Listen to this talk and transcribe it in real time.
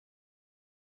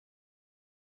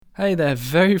Hey there,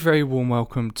 very, very warm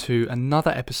welcome to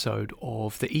another episode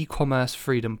of the E-Commerce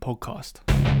Freedom Podcast.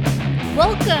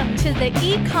 Welcome to the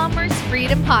E-Commerce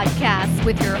Freedom Podcast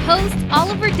with your host,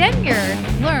 Oliver Denyer.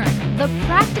 Learn the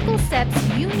practical steps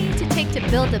you need to take to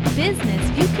build a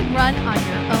business you can run on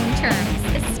your own terms.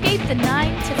 Escape the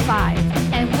 9 to 5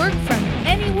 and work from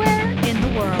anywhere in the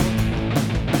world.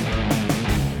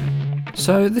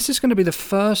 So this is going to be the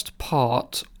first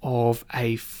part of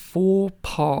a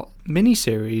 4-part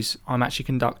mini-series I'm actually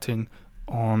conducting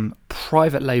on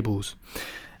private labels.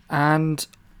 And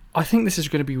I think this is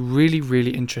going to be really,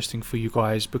 really interesting for you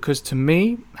guys because to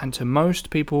me and to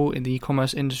most people in the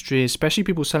e-commerce industry, especially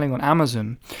people selling on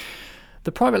Amazon,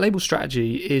 the private label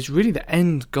strategy is really the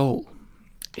end goal.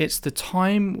 It's the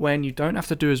time when you don't have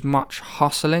to do as much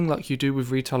hustling like you do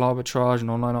with retail arbitrage and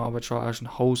online arbitrage and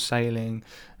wholesaling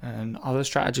and other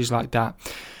strategies like that.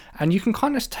 And you can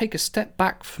kind of take a step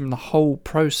back from the whole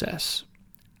process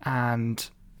and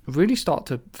really start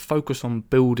to focus on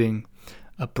building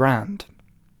a brand.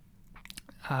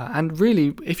 And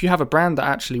really, if you have a brand that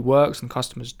actually works and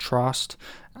customers trust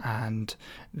and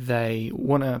they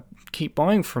want to keep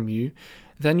buying from you,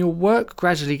 then your work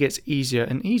gradually gets easier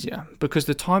and easier because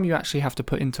the time you actually have to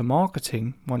put into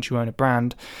marketing once you own a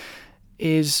brand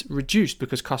is reduced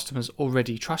because customers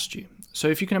already trust you. So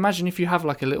if you can imagine, if you have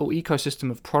like a little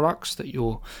ecosystem of products that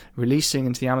you're releasing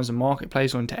into the Amazon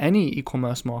marketplace or into any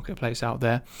e-commerce marketplace out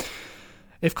there,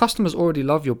 if customers already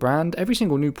love your brand, every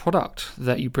single new product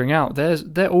that you bring out,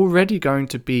 they're already going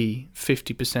to be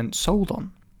 50% sold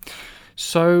on.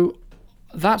 So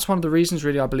that's one of the reasons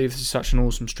really I believe this is such an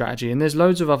awesome strategy, and there's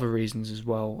loads of other reasons as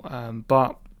well.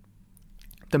 But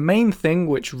the main thing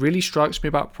which really strikes me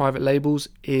about private labels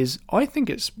is I think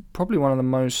it's probably one of the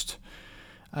most,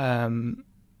 I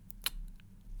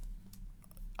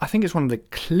think it's one of the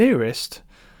clearest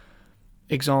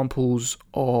examples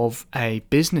of a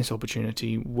business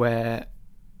opportunity where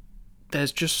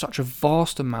there's just such a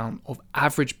vast amount of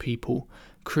average people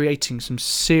creating some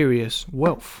serious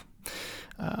wealth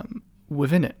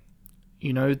within it.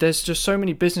 You know, there's just so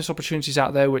many business opportunities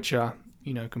out there which are,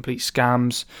 you know, complete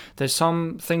scams. There's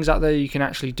some things out there you can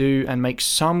actually do and make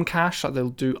some cash, like they'll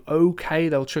do okay,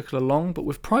 they'll trickle along. But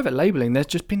with private labeling, there's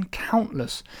just been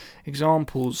countless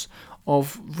examples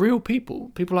of real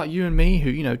people like you and me who,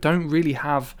 you know, don't really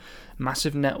have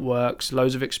massive networks,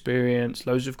 loads of experience,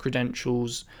 loads of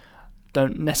credentials,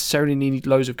 don't necessarily need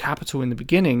loads of capital in the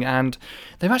beginning, and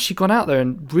they've actually gone out there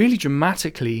and really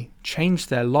dramatically changed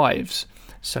their lives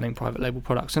selling private label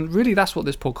products. And really that's what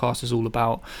this podcast is all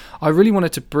about. I really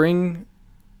wanted to bring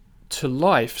to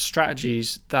life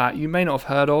strategies that you may not have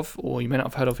heard of, or you may not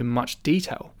have heard of in much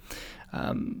detail,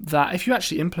 that if you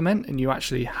actually implement and you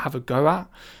actually have a go at,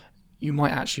 you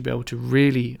might actually be able to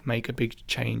really make a big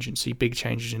change and see big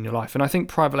changes in your life. And I think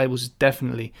private labels is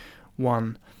definitely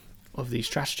one of these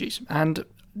strategies. And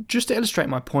just to illustrate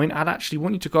my point, I'd actually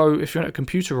want you to go, if you're on a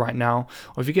computer right now,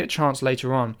 or if you get a chance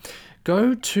later on,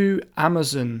 go to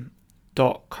amazon.co.uk.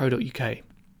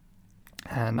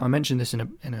 And I mentioned this in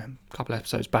a couple of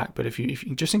episodes back, but if you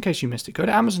just in case you missed it, go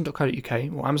to amazon.co.uk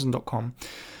or amazon.com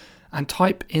and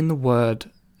type in the word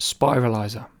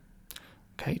spiralizer.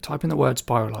 Okay, type in the word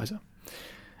spiralizer.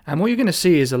 And what you're going to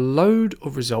see is a load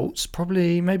of results,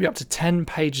 probably maybe up to 10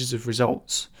 pages of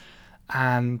results.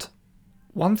 And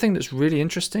one thing that's really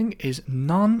interesting is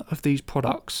none of these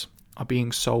products are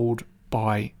being sold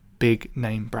by big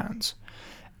name brands.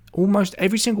 Almost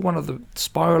every single one of the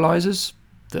spiralizers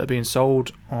that are being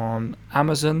sold on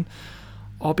Amazon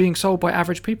are being sold by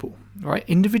average people, right?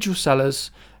 Individual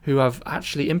sellers who have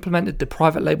actually implemented the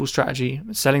private label strategy,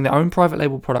 selling their own private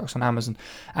label products on Amazon.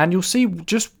 And you'll see,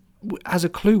 just as a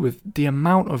clue, with the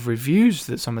amount of reviews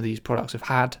that some of these products have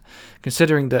had,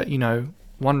 considering that, you know,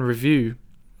 one review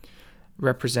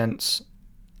represents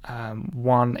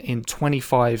 1 in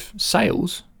 25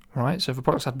 sales, right? So if a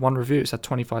product's had one review, it's had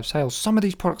 25 sales. Some of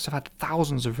these products have had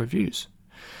thousands of reviews.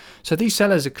 So these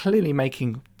sellers are clearly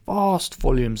making vast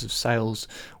volumes of sales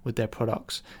with their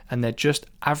products, and they're just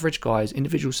average guys,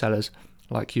 individual sellers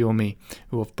like you or me,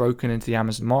 who have broken into the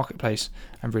Amazon marketplace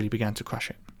and really began to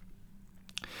crush it.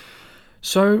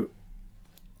 So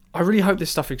I really hope this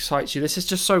stuff excites you. This is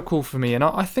just so cool for me, and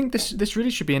I think this really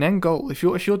should be an end goal. If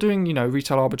you're doing, you know,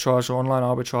 retail arbitrage or online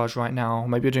arbitrage right now,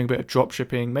 maybe you're doing a bit of drop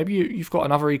shipping, maybe you've got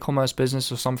another e-commerce business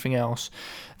or something else,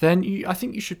 then I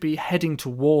think you should be heading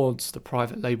towards the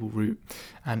private label route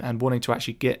and wanting to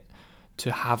actually get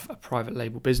to have a private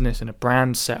label business and a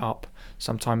brand set up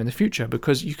sometime in the future,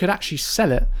 because you could actually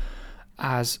sell it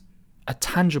as a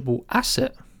tangible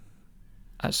asset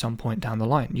at some point down the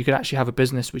line. You could actually have a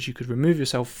business which you could remove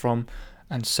yourself from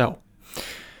and sell.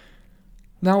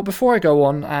 Now, before I go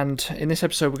on, and in this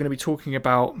episode we're going to be talking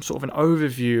about sort of an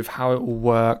overview of how it all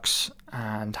works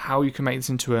and how you can make this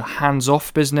into a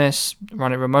hands-off business,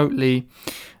 run it remotely,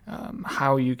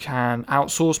 how you can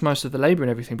outsource most of the labor and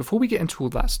everything. Before we get into all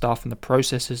that stuff and the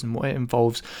processes and what it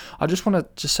involves, I just want to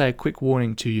just say a quick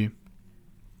warning to you.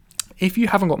 If you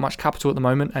haven't got much capital at the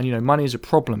moment and money is a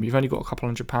problem, you've only got a couple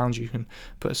 £100 you can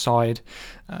put aside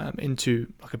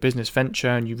into like a business venture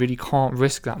and you really can't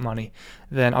risk that money,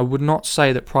 then I would not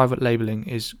say that private labeling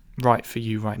is right for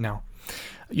you right now.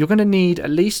 You're going to need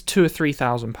at least £2,000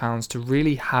 or £3,000 to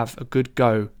really have a good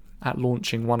go at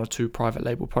launching 1 or 2 private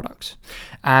label products.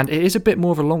 And it is a bit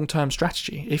more of a long-term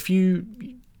strategy. If you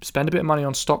spend a bit of money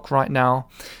on stock right now,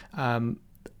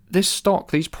 these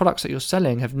products that you're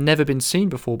selling have never been seen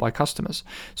before by customers.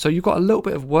 So you've got a little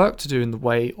bit of work to do in the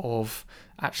way of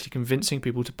actually convincing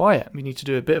people to buy it. You need to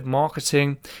do a bit of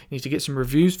marketing. You need to get some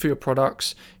reviews for your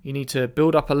products. You need to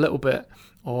build up a little bit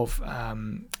of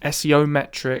SEO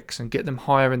metrics and get them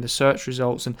higher in the search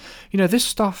results. And this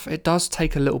stuff, it does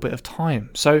take a little bit of time.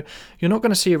 So you're not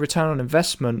going to see a return on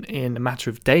investment in a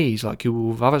matter of days like you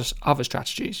will with other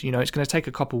strategies. It's going to take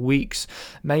a couple of weeks,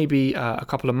 maybe a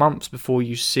couple of months before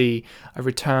you see a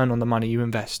return on the money you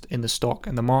invest in the stock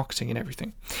and the marketing and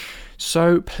everything.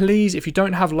 So please, if you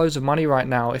don't have loads of money right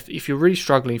now, if you're really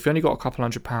struggling, if you only got a couple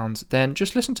 £100, then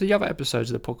just listen to the other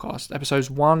episodes of the podcast. Episodes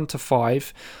 1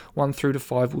 through to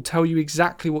 5 will tell you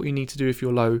exactly what you need to do if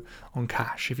you're low on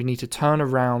cash. If you need to turn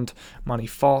around money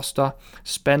faster,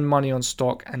 spend money on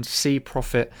stock and see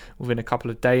profit within a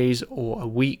couple of days or a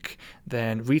week,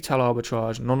 then retail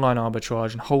arbitrage and online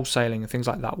arbitrage and wholesaling and things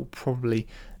like that will probably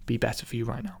be better for you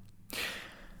right now.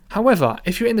 However,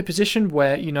 if you're in the position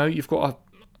where you've got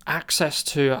access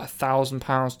to £1,000,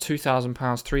 £2,000,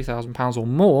 £3,000 or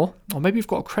more, or maybe you've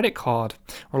got a credit card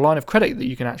or a line of credit that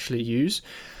you can actually use,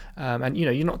 and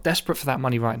you're not desperate for that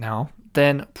money right now,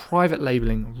 then private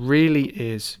labeling really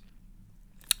is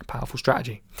a powerful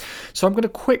strategy. So I'm going to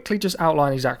quickly just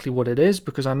outline exactly what it is,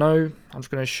 because I know I'm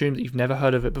just going to assume that you've never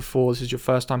heard of it before. This is your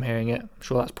first time hearing it. I'm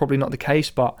sure that's probably not the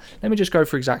case, but let me just go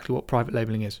through exactly what private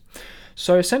labeling is.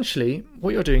 So essentially,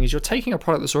 what you're doing is you're taking a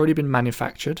product that's already been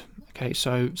manufactured. Okay,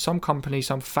 so some company,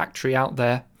 some factory out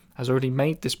there has already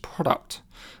made this product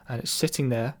and it's sitting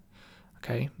there.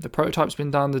 Okay, the prototype's been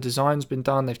done, the design's been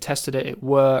done, they've tested it, it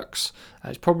works.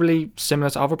 It's probably similar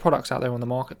to other products out there on the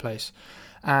marketplace.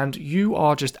 And you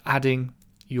are just adding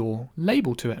your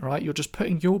label to it, right? You're just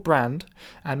putting your brand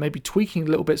and maybe tweaking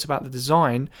little bits about the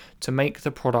design to make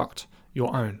the product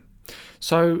your own.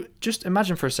 So just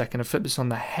imagine for a second and flip this on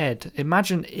the head.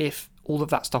 Imagine if all of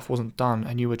that stuff wasn't done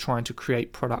and you were trying to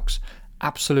create products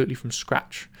absolutely from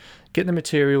scratch. Get the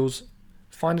materials,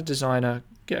 find a designer,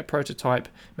 get a prototype,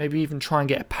 maybe even try and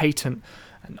get a patent,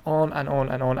 and on and on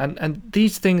and on. And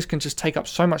these things can just take up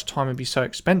so much time and be so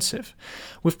expensive.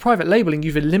 With private labeling,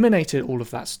 you've eliminated all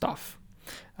of that stuff.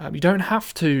 You don't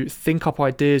have to think up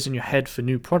ideas in your head for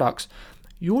new products.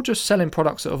 You're just selling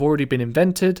products that have already been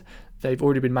invented. They've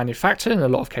already been manufactured in a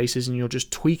lot of cases, and you're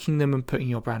just tweaking them and putting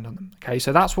your brand on them. Okay,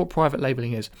 so that's what private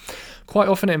labeling is. Quite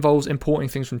often it involves importing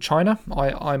things from China.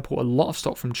 I import a lot of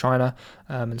stock from China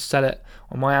and sell it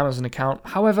on my Amazon account.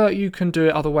 However, you can do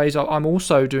it other ways. I'm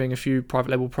also doing a few private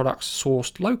label products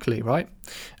sourced locally, right?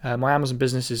 My Amazon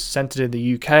business is centered in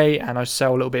the UK, and I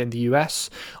sell a little bit in the US.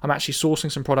 I'm actually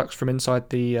sourcing some products from inside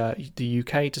the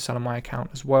UK to sell on my account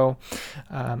as well.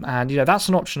 And that's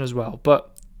an option as well.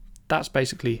 But that's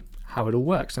basically how it all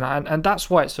works, and that's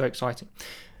why it's so exciting.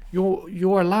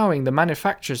 You're allowing the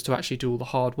manufacturers to actually do all the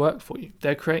hard work for you.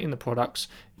 They're creating the products,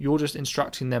 you're just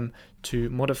instructing them to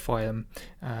modify them,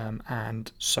 and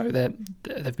so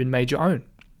they've been made your own.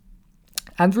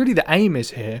 And really the aim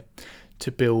is here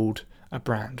to build a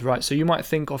brand, right? So you might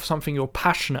think of something you're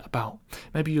passionate about.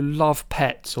 Maybe you love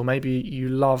pets, or maybe you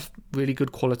love really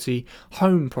good quality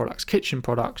home products, kitchen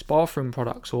products, bathroom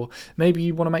products, or maybe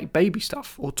you want to make baby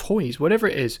stuff or toys, whatever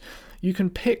it is. You can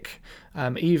pick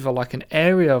either like an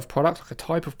area of product, like a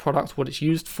type of product, what it's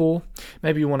used for.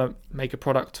 Maybe you want to make a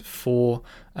product for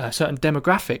a certain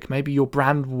demographic. Maybe your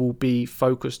brand will be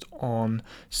focused on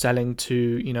selling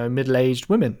to, middle-aged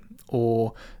women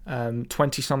or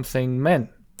 20-something men.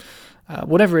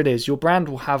 Whatever it is, your brand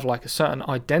will have like a certain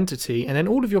identity, and then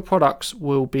all of your products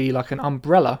will be like an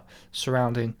umbrella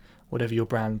surrounding whatever your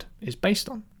brand is based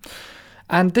on.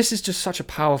 And this is just such a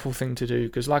powerful thing to do,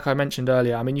 because like I mentioned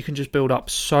earlier, you can just build up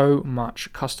so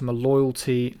much customer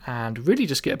loyalty and really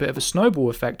just get a bit of a snowball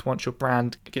effect once your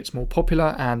brand gets more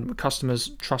popular and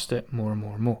customers trust it more and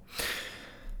more and more.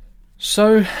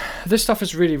 So this stuff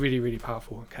is really, really, really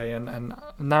powerful, okay? And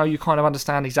now you kind of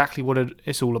understand exactly what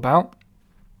it's all about.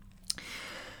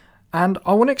 And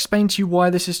I want to explain to you why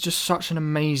this is just such an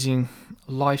amazing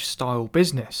lifestyle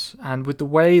business. And with the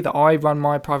way that I run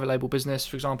my private label business,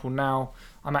 for example, now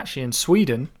I'm actually in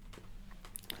Sweden,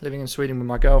 living in Sweden with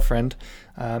my girlfriend,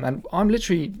 and I'm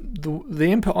literally,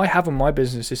 the input I have on my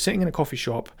business is sitting in a coffee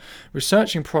shop,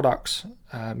 researching products,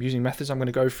 using methods I'm going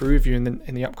to go through with you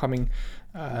in the upcoming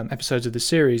episodes of the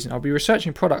series. And I'll be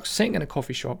researching products, sitting in a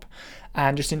coffee shop,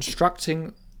 and just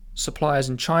instructing suppliers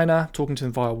in China, talking to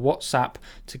them via WhatsApp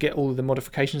to get all of the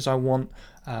modifications I want,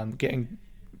 getting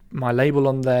my label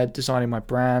on there, designing my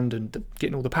brand, and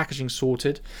getting all the packaging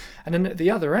sorted. And then at the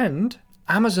other end,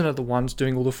 Amazon are the ones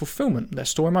doing all the fulfillment. They're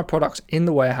storing my products in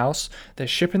the warehouse, they're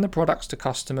shipping the products to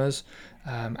customers,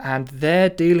 and they're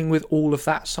dealing with all of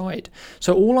that side.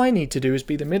 So all I need to do is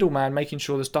be the middleman, making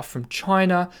sure the stuff from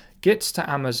China gets to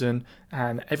Amazon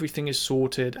and everything is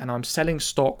sorted, and I'm selling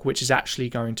stock which is actually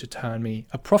going to turn me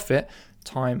a profit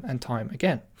time and time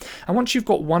again. And once you've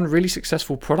got one really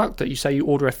successful product that you say you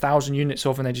order 1,000 units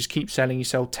of and they just keep selling, you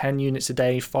sell 10 units a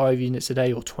day, 5 units a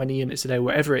day, or 20 units a day,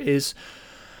 whatever it is,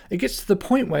 it gets to the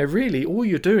point where really all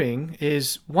you're doing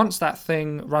is, once that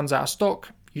thing runs out of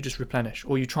stock, you just replenish,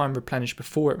 or you try and replenish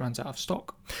before it runs out of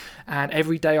stock. And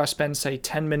every day I spend, say,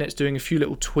 10 minutes doing a few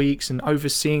little tweaks and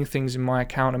overseeing things in my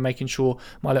account and making sure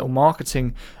my little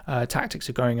marketing tactics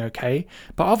are going okay.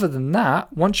 But other than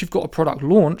that, once you've got a product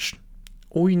launched,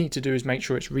 all you need to do is make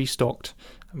sure it's restocked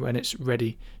when it's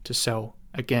ready to sell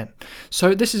again.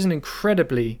 So this is an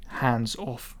incredibly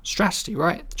hands-off strategy,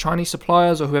 right? Chinese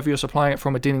suppliers or whoever you're supplying it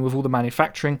from are dealing with all the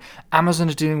manufacturing. Amazon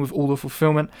is dealing with all the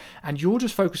fulfillment, and you're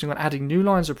just focusing on adding new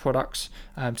lines of products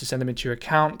to send them into your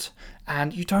account,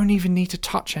 and you don't even need to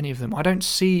touch any of them. I don't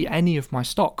see any of my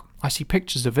stock. I see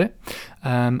pictures of it.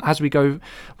 As we're going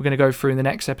to go through in the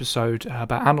next episode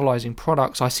about analyzing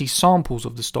products, I see samples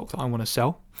of the stock that I want to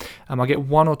sell. I get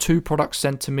 1 or 2 products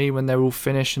sent to me when they're all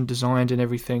finished and designed and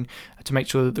everything to make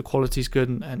sure that the quality is good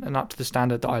and up to the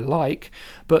standard that I like.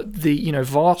 But the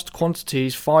vast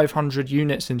quantities, 500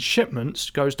 units in shipments,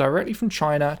 goes directly from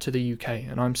China to the UK,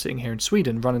 and I'm sitting here in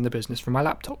Sweden running the business from my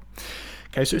laptop.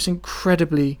 Okay, so it's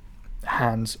incredibly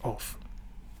hands off.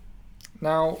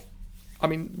 Now, I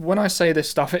mean, when I say this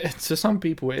stuff, to some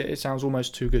people it sounds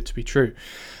almost too good to be true.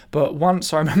 But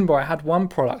once, I remember I had one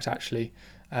product actually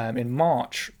in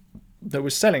March that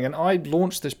was selling, and I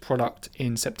launched this product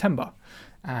in September,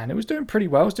 and it was doing pretty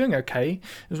well. It was doing okay.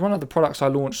 It was one of the products I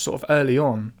launched sort of early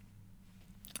on,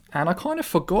 and I kind of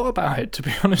forgot about it, to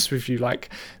be honest with you. Like,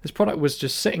 this product was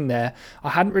just sitting there. I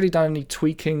hadn't really done any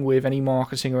tweaking with any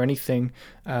marketing or anything.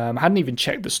 I hadn't even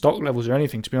checked the stock levels or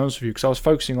anything, to be honest with you, because I was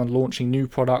focusing on launching new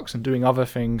products and doing other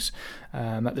things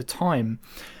at the time.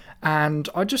 And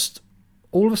I just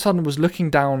all of a sudden was looking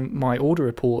down my order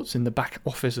reports in the back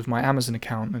office of my Amazon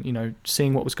account and,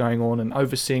 seeing what was going on and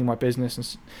overseeing my business,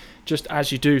 and just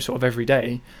as you do sort of every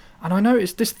day. And I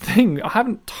noticed this thing, I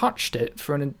haven't touched it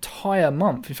for an entire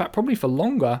month, in fact, probably for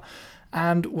longer.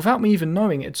 And without me even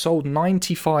knowing, it had sold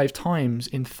 95 times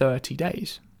in 30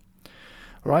 days.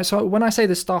 Right, so when I say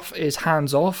this stuff is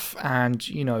hands off, and,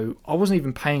 I wasn't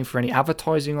even paying for any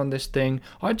advertising on this thing,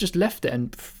 I just left it.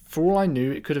 And for all I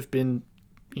knew, it could have been,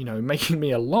 making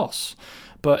me a loss.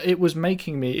 But it was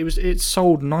making me, it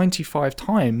sold 95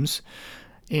 times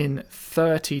in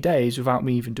 30 days without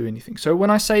me even doing anything. So when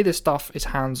I say this stuff is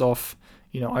hands off,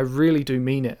 I really do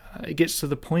mean it. It gets to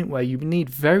the point where you need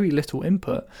very little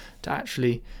input to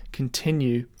actually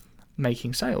continue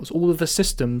making sales. All of the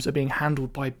systems are being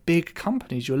handled by big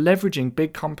companies. You're leveraging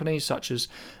big companies such as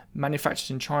manufacturers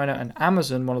in China and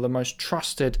Amazon, one of the most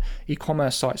trusted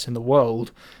e-commerce sites in the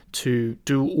world, to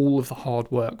do all of the hard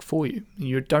work for you.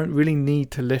 You don't really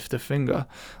need to lift a finger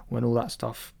when all that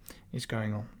stuff is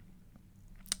going on.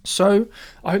 So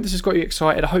I hope this has got you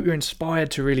excited. I hope you're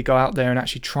inspired to really go out there and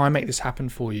actually try and make this happen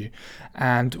for you.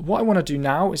 And what I want to do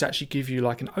now is actually give you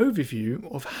like an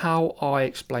overview of how I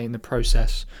explain the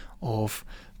process of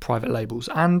private labels.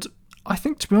 And I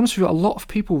think, to be honest with you, a lot of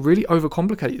people really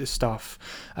overcomplicate this stuff.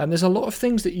 There's a lot of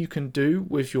things that you can do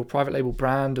with your private label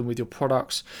brand and with your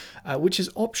products, which is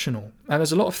optional. And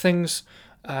there's a lot of things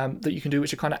that you can do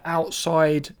which are kind of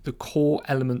outside the core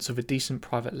elements of a decent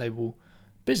private label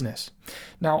business.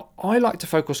 Now, I like to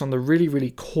focus on the really,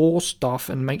 really core stuff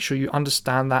and make sure you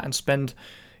understand that and spend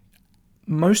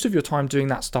most of your time doing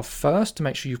that stuff first to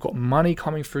make sure you've got money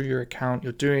coming through your account.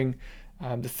 You're doing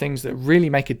the things that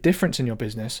really make a difference in your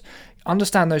business.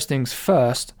 Understand those things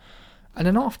first, and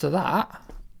then after that,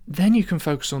 then you can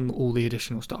focus on all the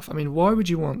additional stuff. I mean, why would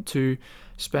you want to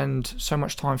spend so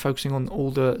much time focusing on all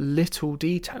the little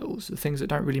details, the things that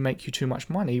don't really make you too much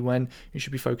money, when you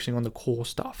should be focusing on the core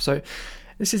stuff? So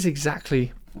this is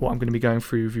exactly what I'm going to be going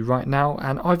through with you right now,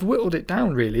 and I've whittled it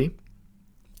down really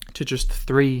to just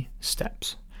 3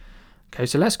 steps. Okay,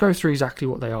 so let's go through exactly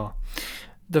what they are.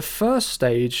 The first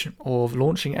stage of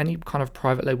launching any kind of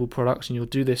private label products, and you'll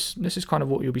do this is kind of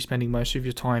what you'll be spending most of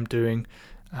your time doing,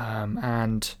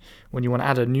 and when you want to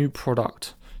add a new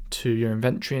product to your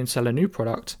inventory and sell a new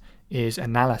product, is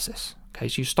analysis. Okay,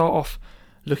 so you start off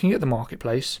looking at the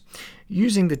marketplace,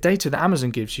 using the data that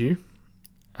Amazon gives you,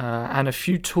 and a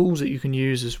few tools that you can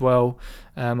use as well.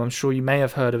 I'm sure you may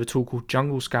have heard of a tool called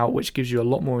Jungle Scout, which gives you a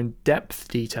lot more in-depth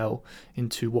detail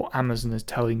into what Amazon is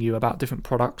telling you about different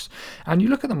products. And you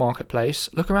look at the marketplace,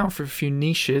 look around for a few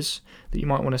niches that you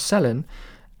might want to sell in,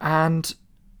 and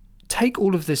take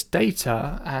all of this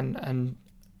data and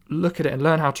look at it and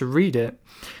learn how to read it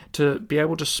to be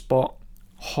able to spot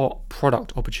hot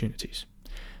product opportunities.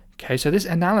 Okay, so this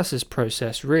analysis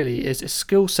process really is a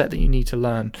skill set that you need to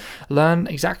learn. Learn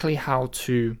exactly how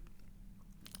to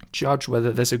judge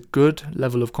whether there's a good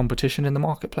level of competition in the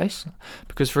marketplace.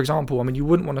 Because, for example, you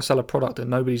wouldn't want to sell a product that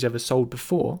nobody's ever sold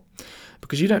before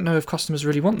because you don't know if customers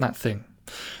really want that thing.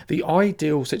 The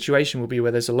ideal situation will be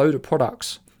where there's a load of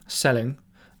products selling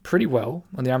pretty well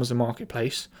on the Amazon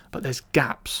marketplace, but there's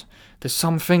gaps. There's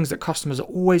some things that customers are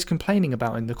always complaining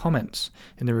about in the comments,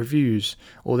 in the reviews,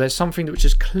 or there's something which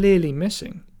is clearly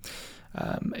missing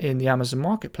in the Amazon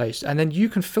marketplace. And then you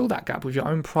can fill that gap with your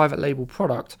own private label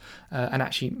product and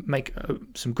actually make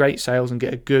some great sales and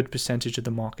get a good percentage of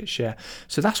the market share.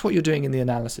 So that's what you're doing in the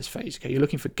analysis phase. Okay, you're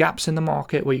looking for gaps in the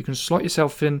market where you can slot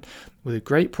yourself in with a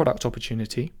great product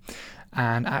opportunity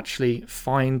and actually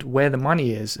find where the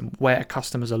money is and where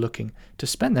customers are looking to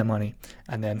spend their money,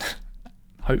 and then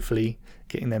hopefully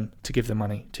getting them to give the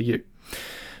money to you.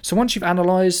 So once you've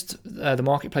analysed the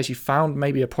marketplace, you found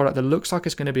maybe a product that looks like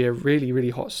it's going to be a really,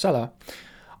 really hot seller,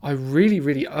 I really,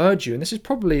 really urge you, and this is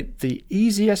probably the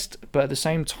easiest, but at the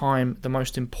same time, the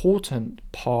most important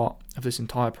part of this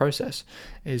entire process,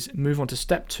 is move on to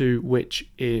step 2, which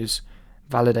is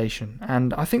validation.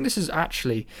 And I think this is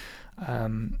actually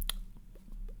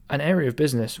an area of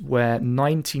business where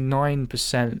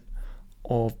 99%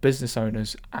 of business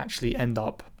owners actually end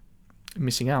up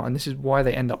missing out, and this is why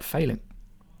they end up failing.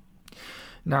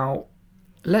 Now,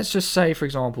 let's just say, for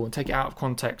example, and take it out of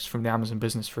context from the Amazon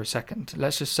business for a second,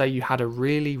 let's just say you had a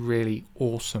really, really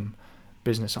awesome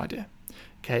business idea.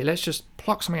 Okay, let's just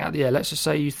pluck something out of the air. Let's just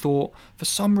say you thought, for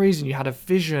some reason, you had a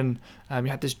vision, you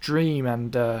had this dream,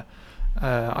 and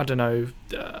I don't know,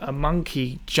 a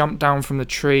monkey jumped down from the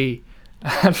tree,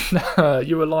 and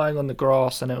you were lying on the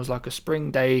grass, and it was like a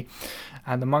spring day,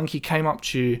 and the monkey came up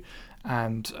to you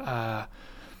and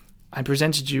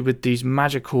presented you with these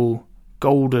magical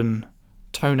golden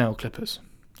toenail clippers,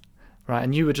 right?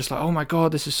 And you were just like, oh my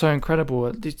god, this is so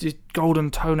incredible, these golden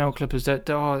toenail clippers,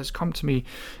 it's come to me,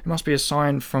 it must be a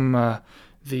sign from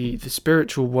the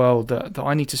spiritual world that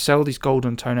I need to sell these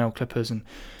golden toenail clippers, and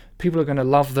people are going to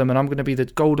love them, and I'm going to be the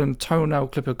golden toenail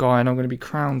clipper guy, and I'm going to be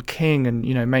crowned king and,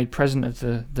 made president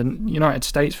of the United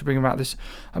States for bringing about this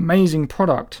amazing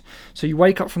product. So you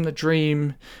wake up from the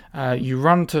dream, you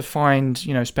run to find,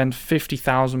 spend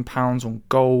 £50,000 on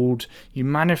gold, you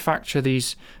manufacture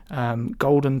these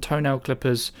golden toenail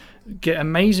clippers, get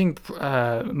amazing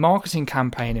marketing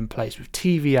campaign in place with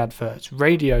TV adverts,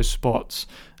 radio spots,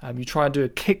 you try to do a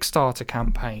Kickstarter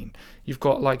campaign, you've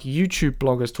got like YouTube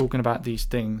bloggers talking about these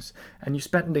things, and you're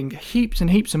spending heaps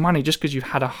and heaps of money just because you've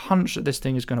had a hunch that this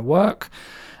thing is going to work,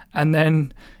 and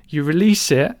then you release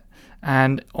it,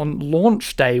 and on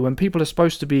launch day, when people are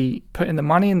supposed to be putting the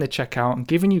money in the checkout and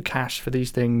giving you cash for these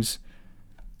things,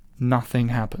 nothing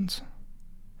happens.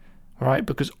 Right?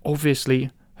 Because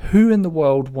obviously, who in the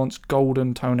world wants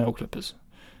golden toenail clippers?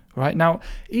 Right? Now,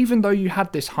 even though you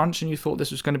had this hunch and you thought this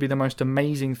was going to be the most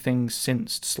amazing thing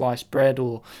since sliced bread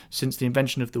or since the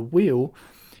invention of the wheel,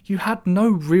 you had no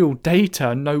real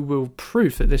data, no real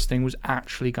proof that this thing was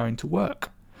actually going to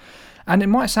work. And it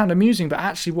might sound amusing, but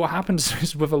actually what happens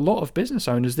is with a lot of business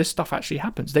owners, this stuff actually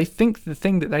happens. They think the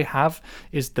thing that they have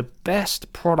is the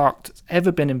best product that's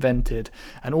ever been invented,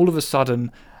 and all of a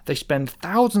sudden they spend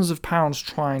thousands of pounds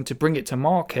trying to bring it to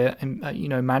market and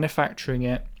manufacturing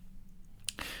it,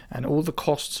 and all the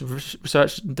costs,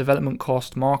 research and development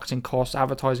costs, marketing costs,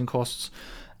 advertising costs,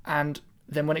 and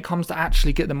then when it comes to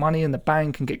actually get the money in the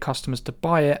bank and get customers to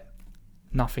buy it,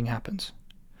 nothing happens.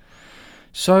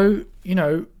 So,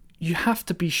 you have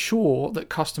to be sure that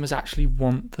customers actually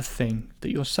want the thing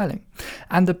that you're selling.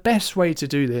 And the best way to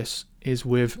do this is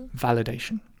with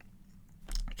validation.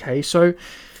 Okay, so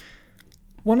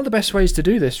one of the best ways to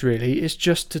do this really is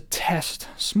just to test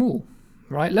small.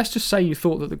 right? Let's just say you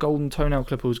thought that the golden toenail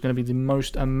clipper was going to be the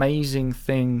most amazing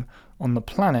thing on the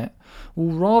planet.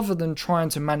 Well, rather than trying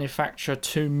to manufacture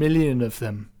 2 million of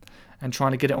them and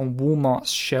trying to get it on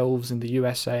Walmart's shelves in the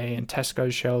USA and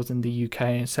Tesco's shelves in the UK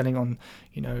and selling on,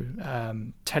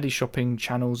 tele-shopping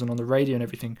channels and on the radio and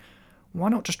everything, why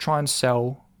not just try and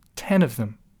sell 10 of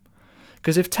them?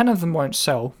 Because if 10 of them won't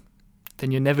sell,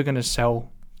 then you're never going to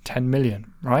sell 10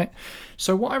 million, right?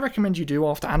 So what I recommend you do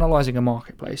after analyzing a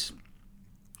marketplace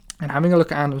and having a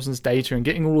look at Amazon's data and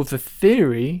getting all of the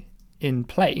theory in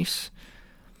place,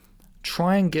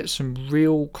 try and get some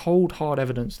real cold hard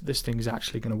evidence that this thing is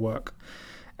actually going to work.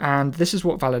 And this is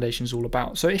what validation is all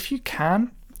about. So if you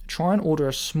can, try and order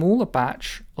a smaller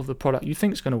batch of the product you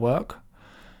think is going to work,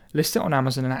 list it on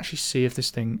Amazon and actually see if this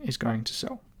thing is going to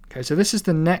sell. Okay, so this is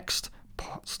the next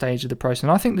stage of the process,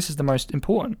 and I think this is the most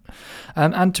important.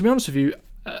 And to be honest with you,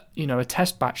 a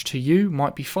test batch to you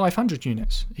might be 500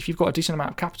 units. If you've got a decent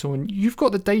amount of capital and you've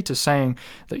got the data saying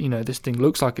that, this thing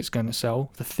looks like it's going to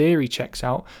sell, the theory checks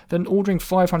out, then ordering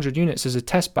 500 units as a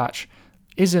test batch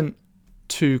isn't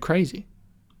too crazy.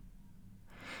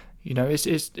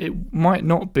 It might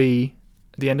not be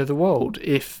the end of the world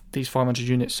if these 500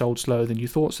 units sold slower than you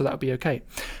thought, so that would be okay.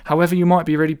 However, you might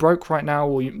be really broke right now,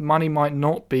 or money might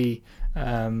not be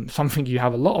something you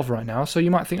have a lot of right now, so you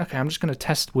might think, okay, I'm just going to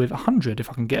test with 100 if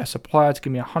I can get a supplier to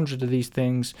give me 100 of these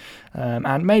things,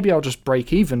 and maybe I'll just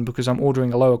break even because I'm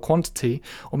ordering a lower quantity,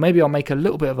 or maybe I'll make a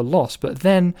little bit of a loss, but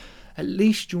then at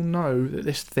least you'll know that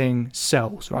this thing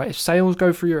sells, right? If sales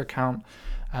go through your account,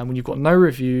 when you've got no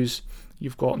reviews,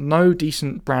 you've got no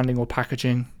decent branding or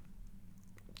packaging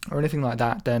or anything like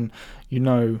that, then you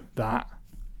know that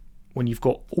when you've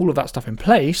got all of that stuff in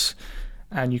place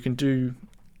and you can do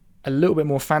a little bit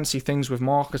more fancy things with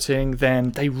marketing, then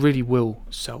they really will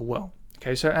sell well.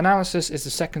 Okay, so analysis is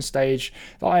the second stage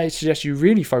that I suggest you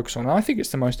really focus on. I think it's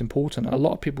the most important. A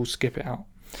lot of people skip it out.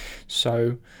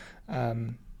 So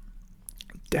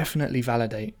definitely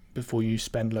validate before you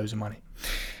spend loads of money.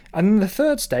 And then the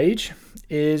third stage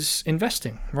is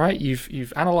investing, right?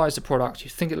 You've analyzed the product, you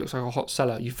think it looks like a hot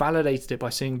seller, you've validated it by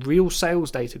seeing real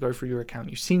sales data go through your account,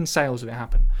 you've seen sales of it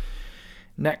happen.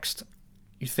 Next,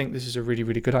 you think this is a really,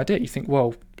 really good idea. You think,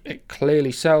 well, it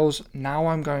clearly sells. Now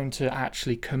I'm going to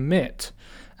actually commit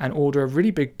and order a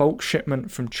really big bulk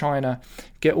shipment from China,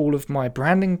 get all of my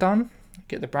branding done,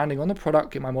 get the branding on the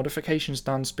product, get my modifications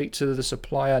done, speak to the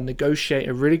supplier, negotiate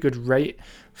a really good rate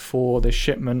for the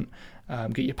shipment,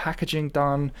 get your packaging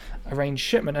done, arrange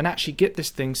shipment, and actually get this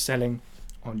thing selling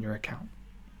on your account.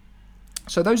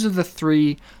 So those are the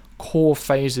three core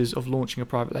phases of launching a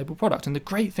private label product. And the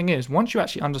great thing is, once you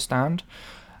actually understand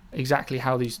exactly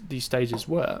how these stages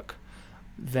work,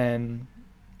 then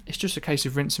it's just a case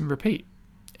of rinse and repeat.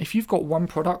 If you've got one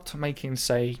product making,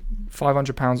 say,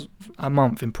 £500 a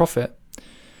month in profit,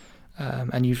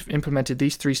 and you've implemented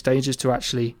these three stages to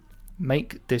actually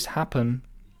make this happen,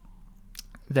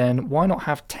 then why not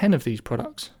have 10 of these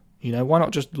products? Why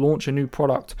not just launch a new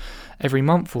product every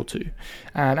month or two?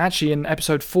 And actually, in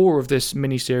episode 4 of this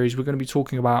mini-series, we're going to be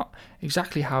talking about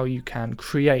exactly how you can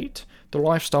create the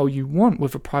lifestyle you want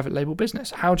with a private label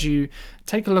business. How do you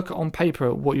take a look on paper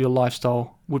at what your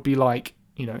lifestyle would be like,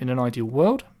 in an ideal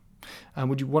world?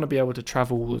 Would you want to be able to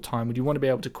travel all the time? Would you want to be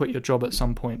able to quit your job at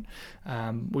some point?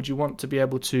 Would you want to be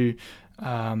able to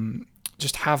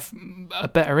just have a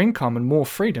better income and more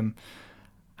freedom?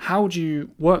 How do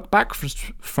you work backwards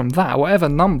from that, whatever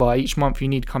number each month you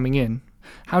need coming in?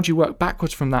 How do you work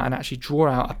backwards from that and actually draw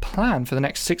out a plan for the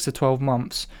next 6 to 12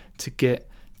 months to get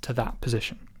to that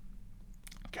position?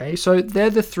 Okay, so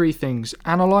they're the three things.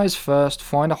 Analyze first,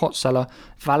 find a hot seller,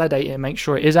 validate it, make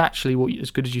sure it is actually as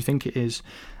good as you think it is,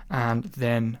 and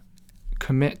then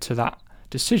commit to that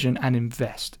decision and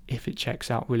invest if it checks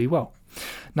out really well.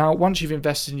 Now, once you've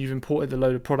invested and you've imported the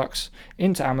load of products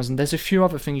into Amazon, there's a few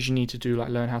other things you need to do, like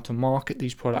learn how to market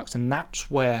these products, and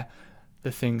that's where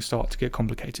the things start to get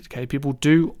complicated. Okay, people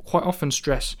do quite often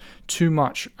stress too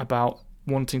much about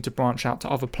wanting to branch out to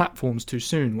other platforms too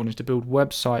soon, wanting to build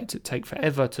websites that take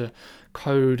forever to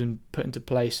code and put into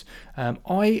place.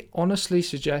 I honestly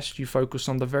suggest you focus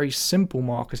on the very simple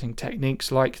marketing techniques,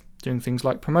 like doing things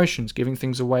like promotions, giving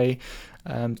things away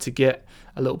to get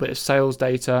a little bit of sales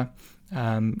data,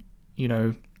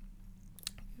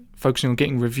 focusing on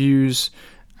getting reviews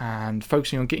and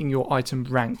focusing on getting your item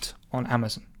ranked on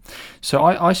Amazon. So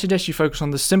I suggest you focus on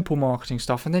the simple marketing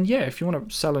stuff, and then if you want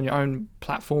to sell on your own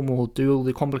platform or do all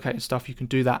the complicated stuff, you can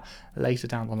do that later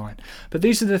down the line. But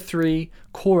these are the 3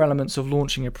 core elements of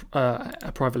launching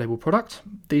a private label product.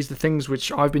 These are the things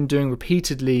which I've been doing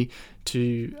repeatedly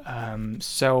to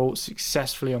sell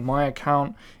successfully on my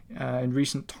account in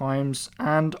recent times,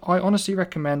 and I honestly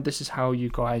recommend this is how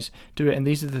you guys do it, and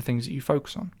these are the things that you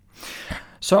focus on.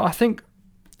 So I think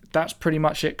that's pretty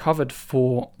much it covered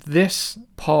for this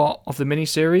part of the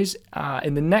mini-series.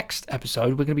 In the next episode,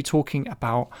 we're going to be talking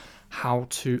about how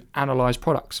to analyze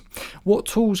products. What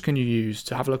tools can you use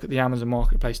to have a look at the Amazon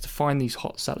marketplace to find these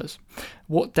hot sellers?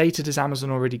 What data does Amazon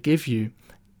already give you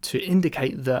to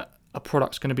indicate that a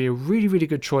product's going to be a really, really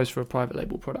good choice for a private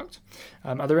label product?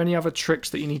 Are there any other tricks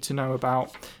that you need to know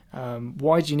about?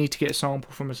 Why do you need to get a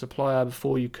sample from a supplier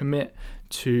before you commit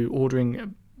to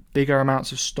ordering bigger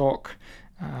amounts of stock?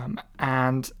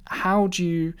 And how do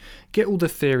you get all the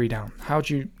theory down? How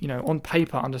do you, on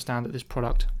paper, understand that this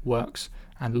product works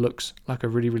and looks like a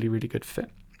really, really, really good fit?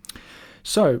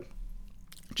 So,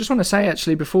 just want to say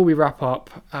actually before we wrap up,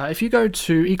 if you go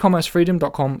to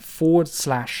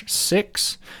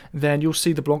ecommercefreedom.com/6, then you'll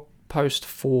see the blog post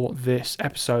for this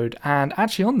episode. And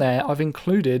actually on there, I've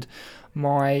included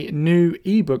my new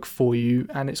ebook for you,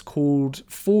 and it's called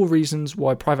 4 Reasons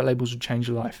Why Private Labels Would Change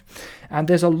Your Life. And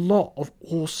there's a lot of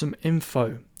awesome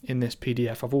info in this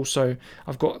PDF.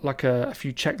 I've got like a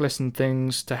few checklists and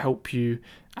things to help you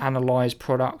analyze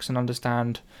products and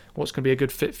understand what's going to be a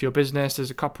good fit for your business.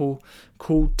 There's a couple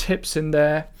cool tips in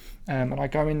there, and I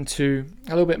go into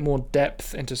a little bit more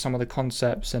depth into some of the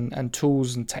concepts and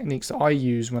tools and techniques that I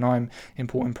use when I'm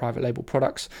importing private label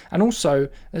products. And also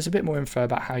there's a bit more info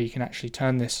about how you can actually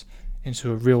turn this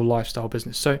into a real lifestyle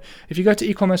business. So if you go to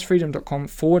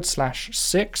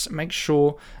ecommercefreedom.com/6, make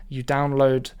sure you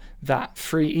download that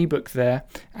free ebook there,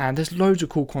 and there's loads of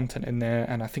cool content in there,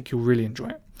 and I think you'll really enjoy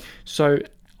it. So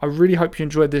I really hope you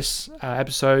enjoyed this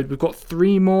episode. We've got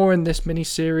 3 more in this mini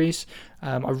series.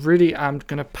 I really am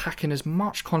going to pack in as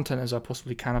much content as I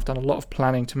possibly can. I've done a lot of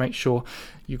planning to make sure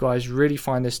you guys really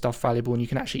find this stuff valuable and you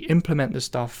can actually implement the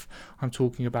stuff I'm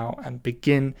talking about and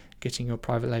begin getting your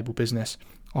private label business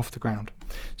off the ground.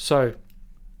 So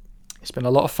it's been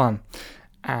a lot of fun,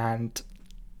 and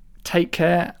take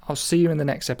care. I'll see you in the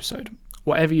next episode.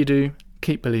 Whatever you do,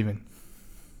 keep believing.